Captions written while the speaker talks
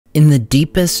In the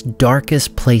deepest,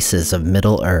 darkest places of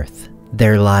Middle-earth,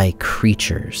 there lie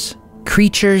creatures.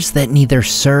 Creatures that neither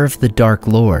serve the Dark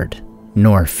Lord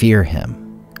nor fear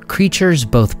him. Creatures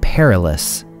both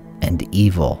perilous and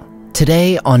evil.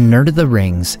 Today on Nerd of the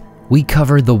Rings, we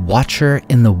cover the Watcher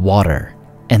in the Water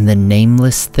and the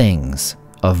Nameless Things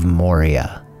of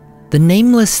Moria. The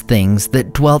nameless things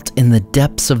that dwelt in the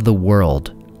depths of the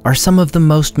world are some of the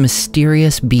most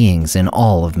mysterious beings in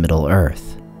all of Middle-earth.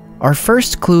 Our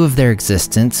first clue of their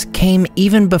existence came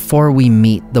even before we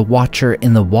meet the Watcher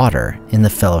in the Water in the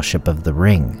Fellowship of the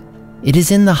Ring. It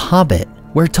is in The Hobbit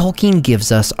where Tolkien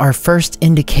gives us our first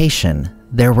indication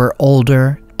there were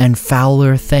older and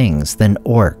fouler things than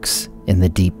orcs in the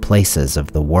deep places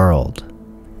of the world.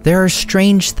 There are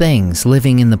strange things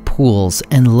living in the pools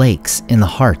and lakes in the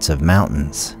hearts of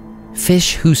mountains.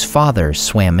 Fish whose fathers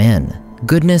swam in,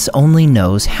 goodness only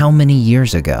knows how many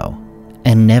years ago,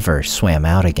 and never swam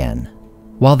out again,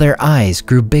 while their eyes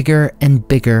grew bigger and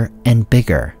bigger and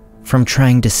bigger from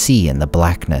trying to see in the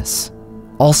blackness.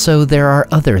 Also, there are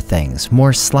other things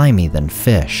more slimy than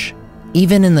fish.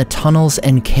 Even in the tunnels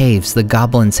and caves the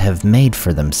goblins have made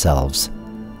for themselves,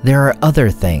 there are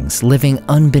other things living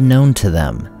unbeknown to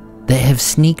them that have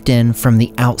sneaked in from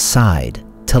the outside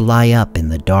to lie up in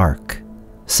the dark.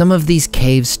 Some of these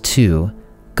caves, too,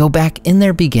 go back in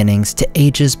their beginnings to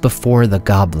ages before the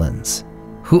goblins,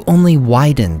 who only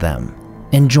widened them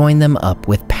and joined them up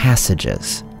with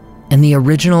passages, and the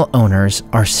original owners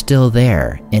are still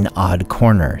there in odd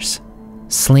corners,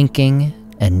 slinking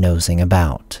and nosing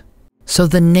about. So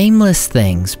the nameless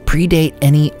things predate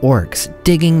any orcs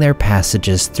digging their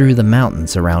passages through the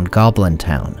mountains around Goblin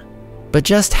Town. But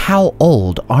just how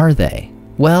old are they?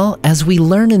 Well, as we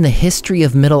learn in the History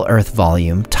of Middle-earth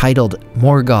volume titled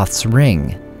Morgoth's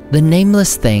Ring, the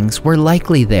nameless things were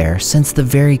likely there since the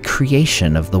very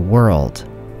creation of the world.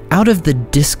 Out of the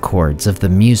discords of the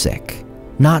music,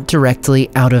 not directly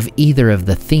out of either of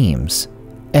the themes,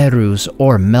 Eru's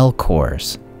or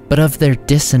Melkor's, but of their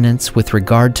dissonance with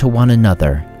regard to one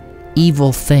another,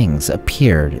 evil things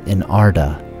appeared in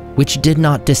Arda, which did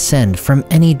not descend from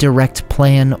any direct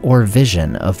plan or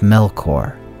vision of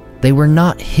Melkor. They were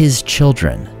not his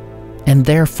children, and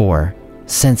therefore,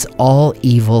 since all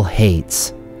evil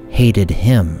hated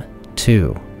him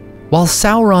too. While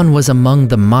Sauron was among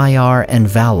the Maiar and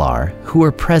Valar who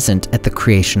were present at the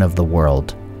creation of the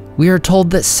world, we are told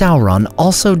that Sauron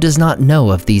also does not know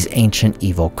of these ancient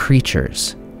evil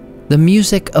creatures. The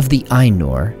music of the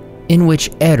Ainur, in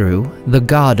which Eru, the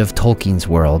god of Tolkien's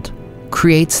world,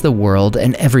 creates the world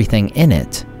and everything in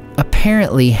it,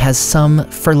 apparently has some,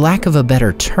 for lack of a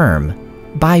better term,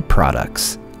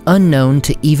 byproducts, unknown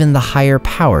to even the higher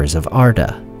powers of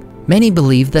Arda. Many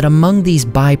believe that among these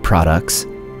byproducts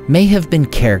may have been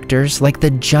characters like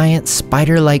the giant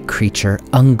spider-like creature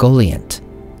Ungoliant,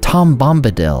 Tom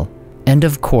Bombadil, and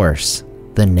of course,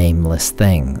 the Nameless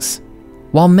Things.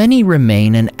 While many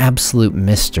remain an absolute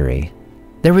mystery,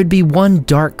 there would be one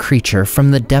dark creature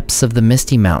from the depths of the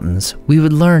Misty Mountains we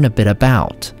would learn a bit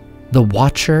about, the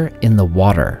Watcher in the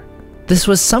Water. This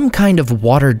was some kind of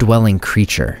water-dwelling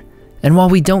creature, and while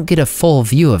we don't get a full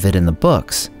view of it in the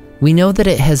books, we know that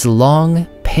it has long,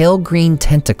 pale green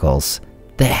tentacles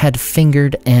that had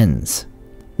fingered ends.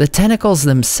 The tentacles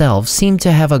themselves seem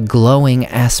to have a glowing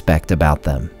aspect about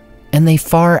them, and they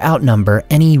far outnumber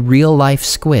any real-life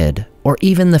squid or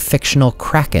even the fictional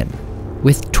kraken,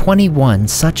 with 21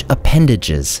 such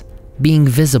appendages being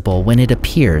visible when it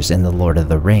appears in The Lord of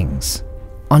the Rings.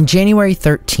 On January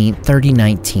 13,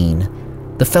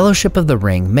 3019, the Fellowship of the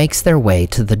Ring makes their way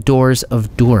to the Doors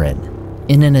of Durin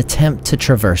in an attempt to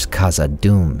traverse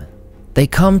Khazad-dûm. They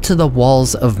come to the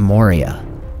Walls of Moria,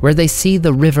 where they see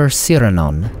the river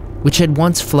Ciranon, which had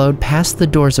once flowed past the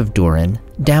Doors of Durin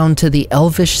down to the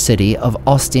elvish city of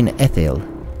Ostin Ethil,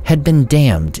 had been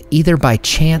dammed either by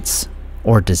chance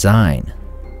or design.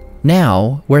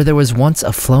 Now, where there was once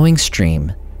a flowing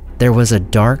stream, there was a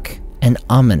dark and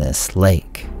ominous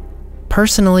lake.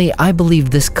 Personally, I believe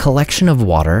this collection of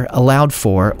water allowed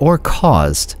for or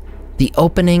caused the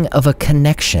opening of a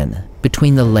connection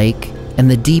between the lake and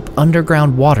the deep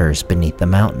underground waters beneath the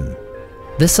mountain.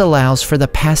 This allows for the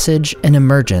passage and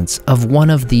emergence of one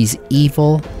of these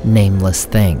evil, nameless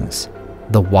things,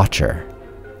 the Watcher.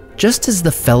 Just as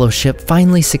the Fellowship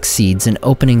finally succeeds in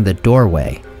opening the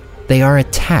doorway, they are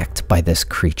attacked by this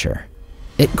creature.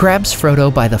 It grabs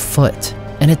Frodo by the foot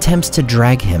and attempts to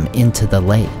drag him into the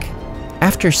lake.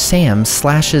 After Sam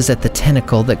slashes at the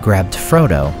tentacle that grabbed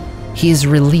Frodo, he is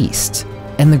released,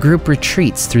 and the group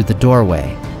retreats through the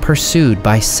doorway, pursued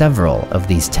by several of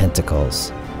these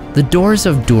tentacles. The Doors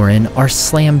of Durin are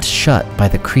slammed shut by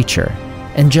the creature,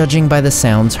 and judging by the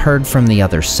sounds heard from the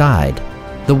other side,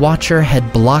 the Watcher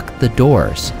had blocked the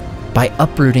doors by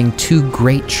uprooting 2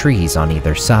 great trees on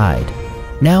either side.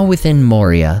 Now within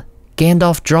Moria,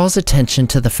 Gandalf draws attention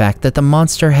to the fact that the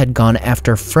monster had gone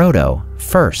after Frodo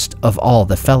first of all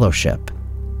the Fellowship.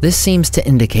 This seems to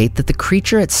indicate that the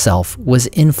creature itself was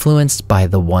influenced by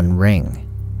the One Ring.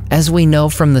 As we know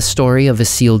from the story of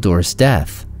Isildur's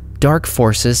death, dark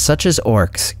forces such as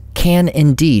orcs can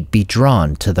indeed be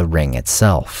drawn to the ring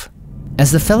itself.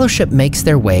 As the Fellowship makes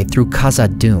their way through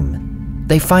Khazad-dûm,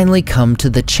 they finally come to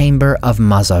the Chamber of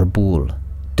Mazarbul,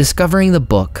 discovering the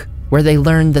book where they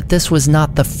learn that this was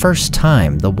not the first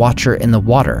time the Watcher in the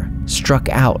Water struck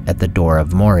out at the door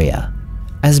of Moria.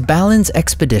 As Balin's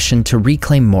expedition to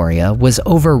reclaim Moria was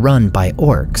overrun by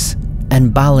orcs,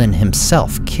 and Balin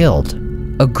himself killed,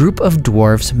 a group of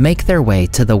dwarves make their way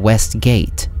to the West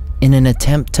Gate in an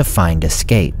attempt to find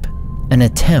escape, an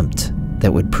attempt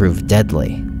that would prove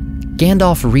deadly.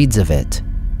 Gandalf reads of it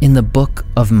in the Book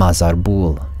of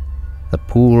Mazarbul. The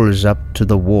pool is up to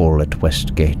the wall at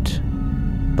Westgate.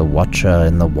 The Watcher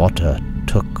in the Water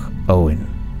took Owen.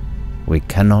 We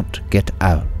cannot get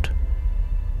out.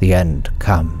 The end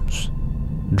comes.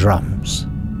 Drums.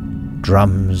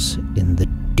 Drums in the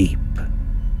deep.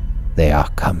 They are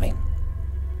coming.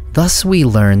 Thus we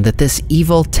learn that this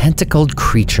evil tentacled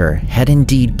creature had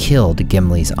indeed killed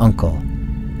Gimli's uncle,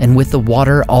 and with the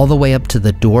water all the way up to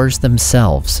the doors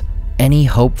themselves, any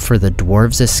hope for the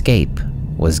dwarves' escape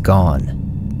was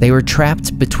gone. They were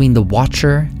trapped between the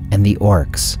Watcher and the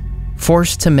orcs,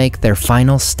 forced to make their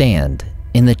final stand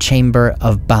in the chamber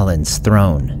of Balin's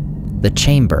throne, the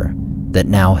chamber that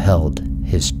now held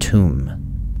his tomb.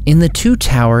 In the 2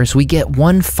 towers, we get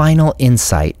one final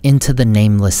insight into the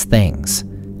Nameless Things,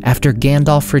 after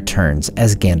Gandalf returns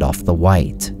as Gandalf the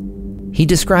White. He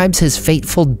describes his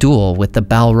fateful duel with the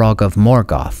Balrog of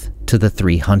Morgoth to the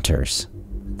 3 hunters.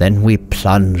 Then we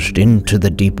plunged into the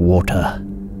deep water,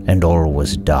 and all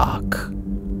was dark.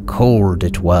 Cold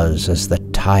it was as the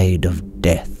tide of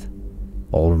death.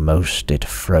 Almost it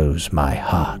froze my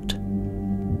heart.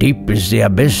 Deep is the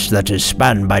abyss that is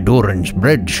spanned by Durin's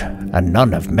bridge, and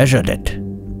none have measured it,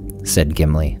 said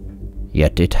Gimli.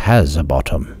 Yet it has a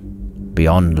bottom,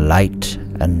 beyond light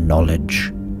and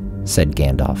knowledge, said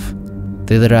Gandalf.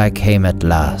 Thither I came at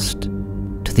last,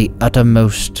 to the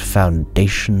uttermost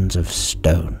foundations of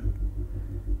stone.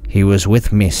 He was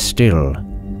with me still.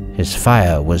 His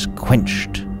fire was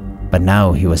quenched, but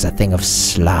now he was a thing of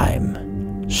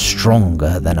slime,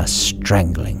 stronger than a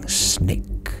strangling snake.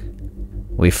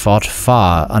 We fought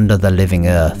far under the living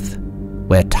earth,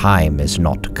 where time is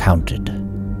not counted.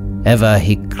 Ever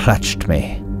he clutched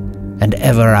me, and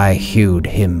ever I hewed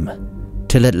him,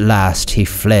 till at last he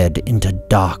fled into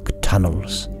dark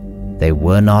tunnels. They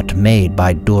were not made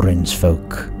by Durin's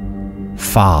folk.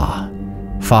 Far,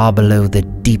 far below the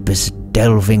deepest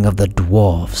delving of the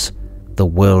dwarves, the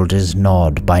world is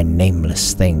gnawed by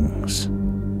nameless things.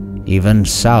 Even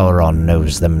Sauron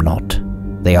knows them not.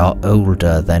 They are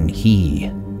older than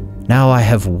he. Now I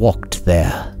have walked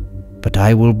there, but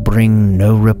I will bring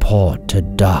no report to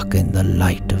darken the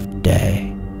light of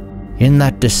day. In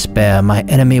that despair, my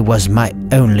enemy was my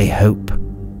only hope,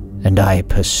 and I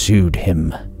pursued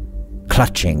him,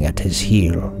 clutching at his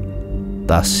heel.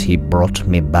 Thus he brought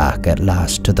me back at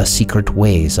last to the secret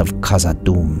ways of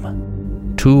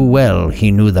Khazad-dûm. Too well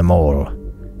he knew them all.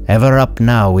 Ever up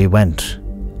now we went,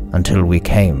 until we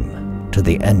came to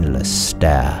the endless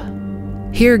stair.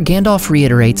 Here Gandalf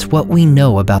reiterates what we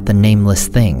know about the Nameless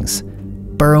Things,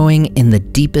 burrowing in the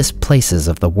deepest places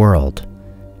of the world.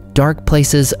 Dark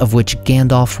places of which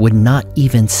Gandalf would not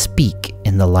even speak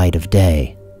in the light of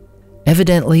day.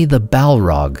 Evidently the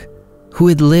Balrog, who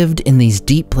had lived in these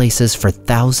deep places for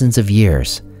thousands of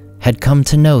years, had come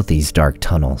to know these dark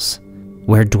tunnels,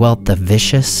 where dwelt the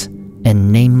vicious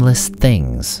and nameless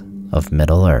things of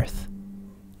Middle-earth.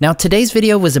 Now today's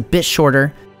video was a bit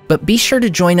shorter, but be sure to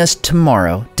join us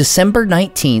tomorrow, December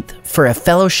 19th, for a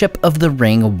Fellowship of the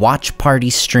Ring watch party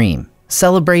stream,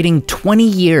 celebrating 20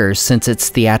 years since its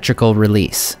theatrical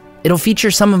release. It'll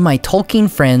feature some of my Tolkien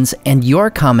friends and your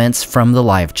comments from the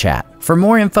live chat. For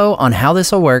more info on how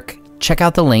this will work, check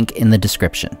out the link in the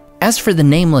description. As for the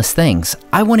Nameless Things,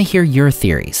 I want to hear your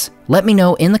theories. Let me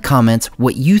know in the comments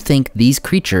what you think these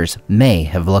creatures may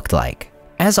have looked like.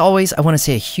 As always, I want to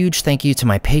say a huge thank you to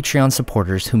my Patreon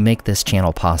supporters who make this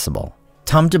channel possible.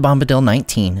 Tom DeBombadil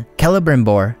 19, Kella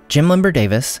Brimbor, Jim Limber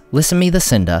Davis, Listen Me the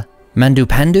Cinda, Mandu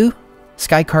Pandu,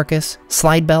 Sky Carcass,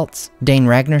 Slide Belts, Dane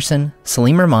Ragnarsson,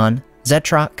 Salim Rahman,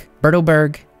 Zetrock, Berto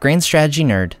Berg, Grand Strategy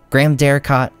Nerd, Graham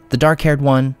Derricott, the dark-haired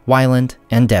one, Wyland,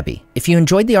 and Debbie. If you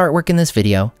enjoyed the artwork in this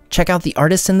video, check out the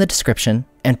artists in the description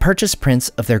and purchase prints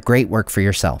of their great work for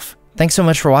yourself. Thanks so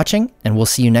much for watching, and we'll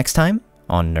see you next time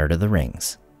on Nerd of the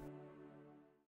Rings.